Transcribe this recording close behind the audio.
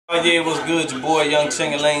Oh yeah, what's good? Your boy Young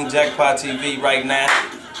CHINGY JackPot TV right now.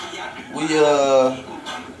 We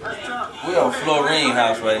on Florine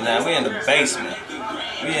house right now. We in the basement.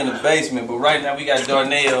 But right now we got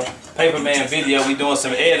Darnell PAPERMAN video. We doing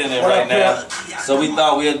some editing right now. So we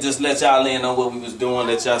thought we'd just let y'all in on what we was doing,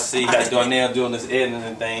 let y'all see how Darnell doing this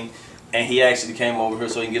editing thing. And he actually came over here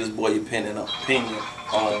so he can get his boy opinion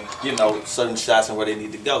on, you know, certain shots and where they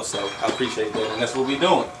need to go. So I appreciate that, and that's what we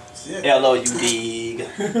doing. Hello, you dig.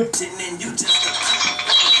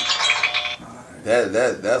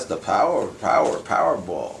 That's the power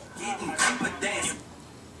ball.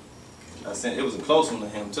 I said it was a close one to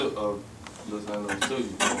him too. Listening to you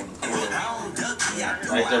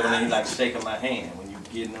right there when he like shaking my hand when you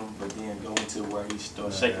getting him, but then go into where he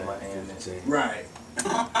starts shaking my hand. And right.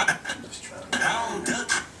 Just trying to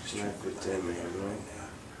put that man, right?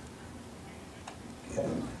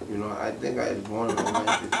 You know, I think I was born in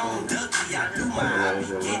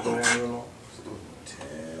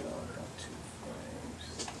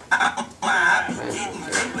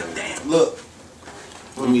 1915. Look,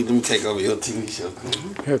 let me take over your TV show.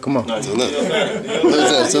 Here, come on. So look,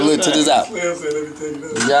 so look, check this out.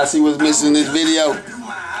 Y'all see what's missing in this video?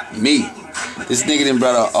 Me. This nigga done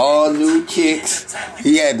brought out all new kicks.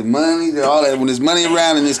 He had the money, all that. When there's money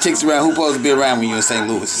around and there's chicks around, who supposed to be around when you're in St.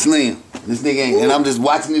 Louis? Slim. This nigga ain't. And I'm just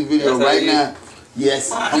watching this video right now.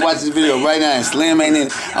 Yes, I'm watching this video right now and Slim ain't in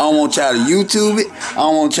it. I don't want y'all to YouTube it. I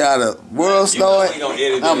don't want y'all to world star it.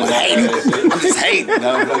 I'm hating. I'm just hating.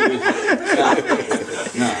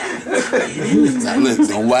 Nah, look,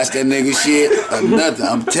 don't watch that nigga shit or nothing.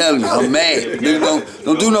 I'm telling you, I'm mad. Nigga,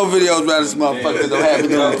 don't do no videos around this motherfucker. Don't have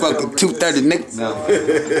it on fucking 230 nigga. No.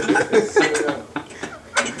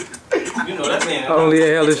 Only at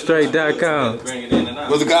HellaStraight.com.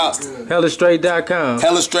 What's it called? HellaStraight.com.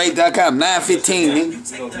 HellaStraight.com. 9:15,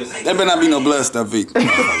 nigga. There better not be no blood stuff, V.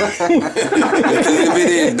 Because if it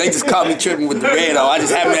is, they just caught me tripping with the red on. I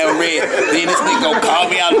just happen to have a red. Then this nigga gonna call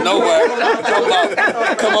me out of nowhere.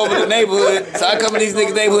 Come over the neighborhood. So I come in these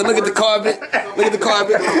niggas' neighborhood. Look at the carpet. Look at the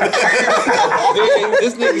carpet.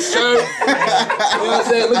 This nigga's shirt. You know what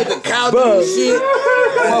I'm saying? Look at the couch and shit.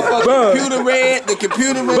 Motherfucker, computer red. The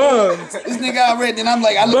computer red. This nigga all red. Then I'm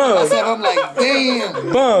like, I look at myself. I'm like, damn.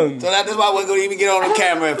 So that's why I wasn't gonna even get on the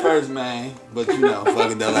camera at first, man. But you know, fuck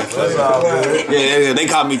it though, like fuck it. Yeah, they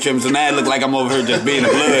caught me tripping, so now it look like I'm over here just being a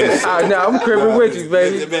blood. Alright, now I'm cripping with you,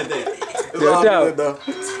 baby. It's all good though.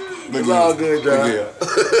 It's all good, dog.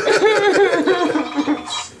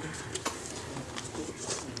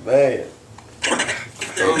 Man.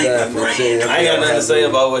 I ain't got nothing to say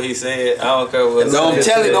about what he said. I don't care what. Don't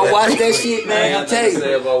tell it. Don't watch that shit, man. I'm telling you.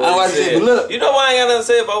 I watch it. But look, you know why I ain't got nothing to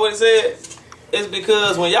say about what he said? It's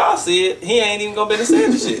because when y'all see it, he ain't even gonna be able to say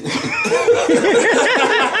the shit.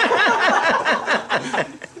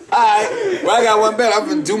 Alright, well I got one better. I'm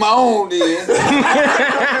gonna do my own then.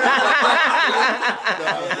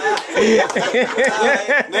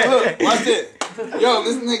 Now look, watch this. Yo,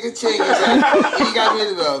 this nigga Chingy, right? He got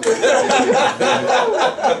rid of them.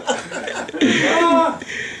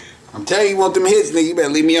 I'm telling you, you want them hits, nigga, you better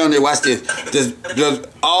leave me on there. Watch this. Just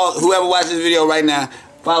whoever watches this video right now,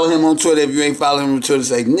 follow him on Twitter. If you ain't following him on Twitter,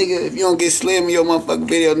 say, nigga, if you don't get Slim in your motherfucking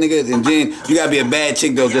video, nigga, and then you gotta be a bad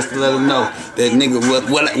chick though, just to let him know that nigga,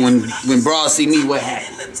 when bras see me, what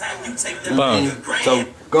happened. So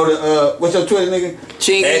go to what's your Twitter, nigga?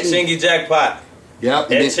 Chingy. At CHINGY JackPot.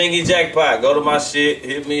 Yep. At CHINGY JackPot. Go to my shit.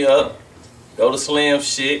 Hit me up. Go to Slim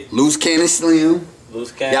shit. Loose Cannon Slim.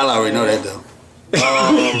 Loose Cannon. Y'all already know that though.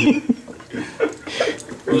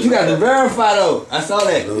 But you got to verify though. I saw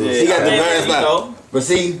that. Yeah, He got to verify. You know. But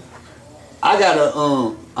see, I gotta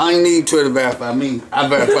I ain't need Twitter to verify me. I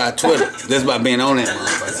verify Twitter. That's by being on that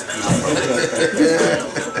motherfucker.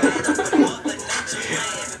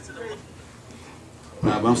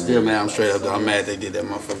 Nah, but I'm still mad. I'm straight up though. I'm mad they did that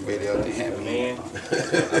motherfucking video. They had me. Man, I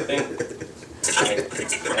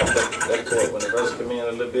think that court, when the verse come in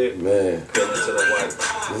a little bit, Man, cut into the white.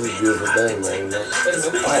 this is a beautiful thing, man. You know?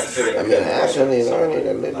 I mean, actually learning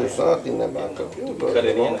a little something about computers. Cut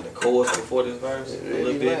it in the chorus before this verse, It's a little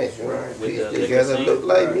really bit. nice, right? With the Together look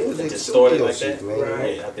like music. Just started like shit, that. man.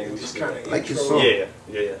 Yeah, I think we should do that. Like your song. Yeah,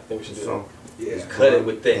 I think we should do that. Yeah. Cut it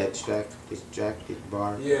with that. This jack, this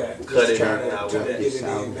bar. Yeah. Cut it Jack, out with this that.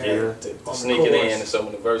 sound Yeah, here. to sneak it in, and so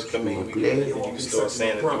when the verse come in, we can, you can start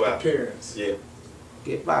saying it throughout. Yeah.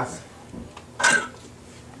 Get past.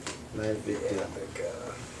 9:15.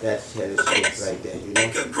 That's how it shit right there, you know?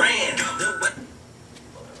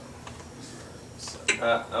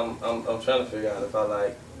 I'm trying to figure out if I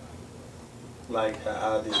like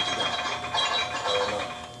how I did today. I don't know.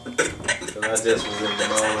 Cause I just was in the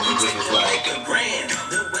moment and just was like,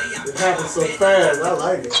 happened so fast. I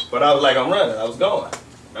like it. But I was like, I'm running. I was going.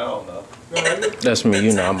 I don't know. That's me.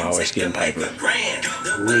 You know I'm always getting paper.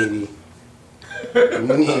 Needy.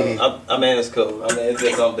 I mean, it's cool. I mean, it's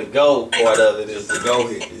just the go part of it is the go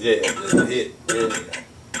hit. Yeah, just the hit. Yeah.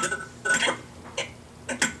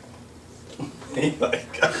 He like,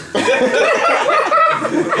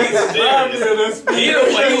 he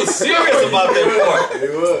was serious about that part. He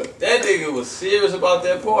was. That nigga was serious about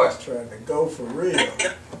that part. Trying to go for real.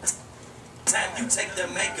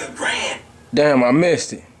 Damn, I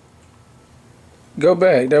missed it. Go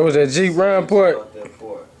back. That was that Jeep Run part. About that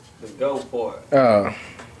part. The go part. Oh.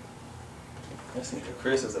 This nigga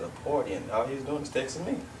Chris is at a party and all he's doing is texting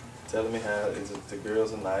me, telling me how the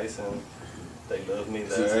girls are nice and they love me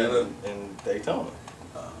there in Daytona.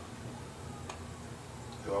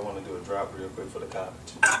 Do I want to do a drop real quick for the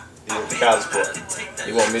college? He at the college party.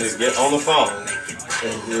 He want me to get on the phone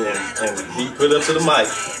and he put up to the mic.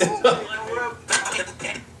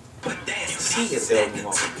 See it, tell me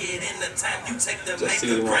more. Just see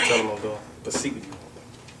what you want to tell him I'm doing. But see what you want.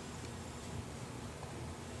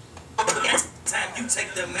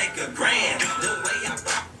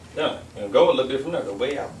 Yeah, and go a little bit from there. The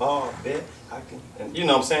way I ball, bet I can, and you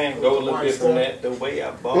know what I'm saying? Go a little bit from that. The way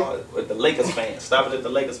I ball with the Lakers fans. Stop it at the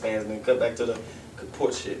Lakers fans and then cut back to the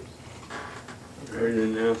court shit. Or, yeah, you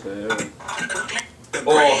know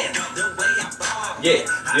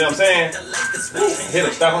what I'm saying? Hit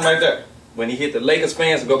him, stop him right there. When he hit the Lakers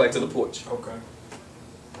fans, go back to the porch. Okay.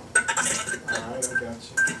 Alright, I got you.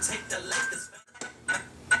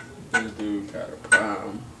 This dude got a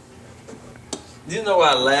problem. You know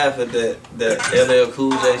I laugh at that LL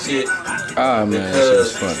Cool J shit? Ah, man, that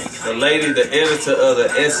shit's funny. The lady, the editor of the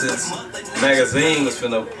Essence magazine was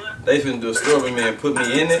finna do a story with me and put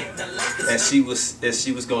me in it, and she was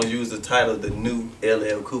gonna use the title "The New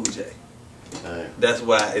LL Cool J." Right. That's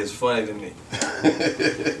why it's funny to me.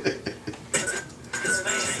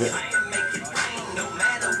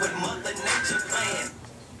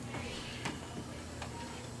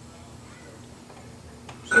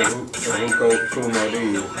 So who Kumo D?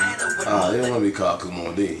 He don't want to be called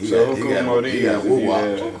Kumo D. He So got Kumo D he got is woo wop.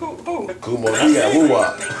 Kumo D got woo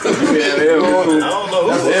wop. I don't know.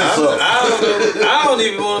 I don't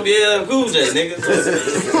even want to be LL Cool J, nigga.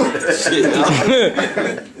 Shit.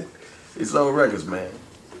 He sold records, man.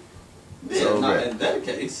 Yeah, not in that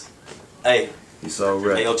case. Hey. He sold Hey,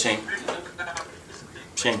 records. yo, Ching.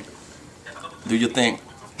 Ching. Do your thing.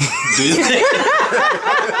 Do your thing.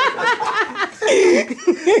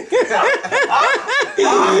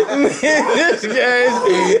 This guy's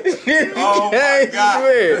weird.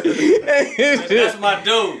 That's my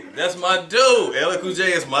dude. That's my dude. LL Cool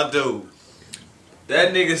J is my dude.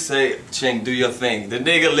 That nigga say, Ching, do your thing. The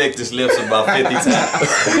nigga licked his lips about 50 times. I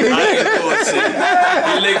ain't bullshit.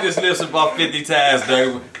 He licked his lips about 50 times,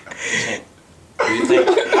 dude. Ching, do your thing.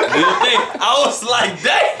 Do your thing. I was like,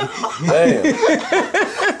 damn.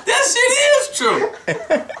 That shit is true.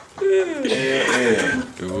 Yeah.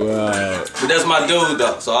 Wow. But that's my dude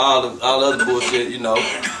though. So all the other bullshit, you know.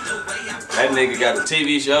 That nigga got a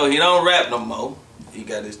TV show. He don't rap no more. He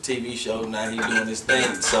got his TV show, now he doing his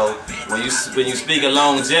thing. So when you speak of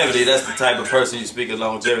longevity, that's the type of person you speak of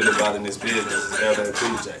longevity about in this business, is LL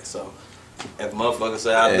Cool J. So if motherfuckers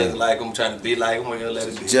say I look like him, trying to be like him, well, let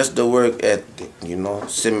it be. Just the work ethic, you know,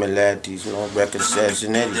 similarities, you know, record sets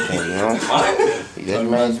and everything, you know.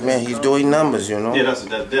 That man, he's doing numbers, you know. Yeah, that's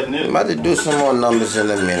definitely. I'm about to do some more numbers in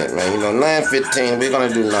a minute, man. You know, 9:15, we're gonna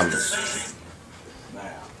do numbers.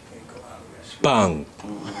 Bang.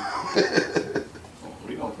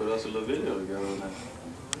 We gonna put us a little video together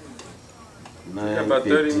now. You got about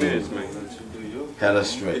 30 minutes, man. Had us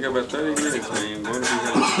straight. You got about 30 minutes, man. You're going to be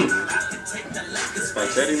hella about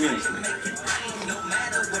 30 minutes, man.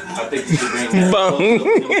 I think you should bring that close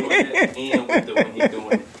up to when he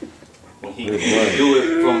doing it. When he do it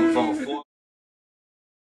from a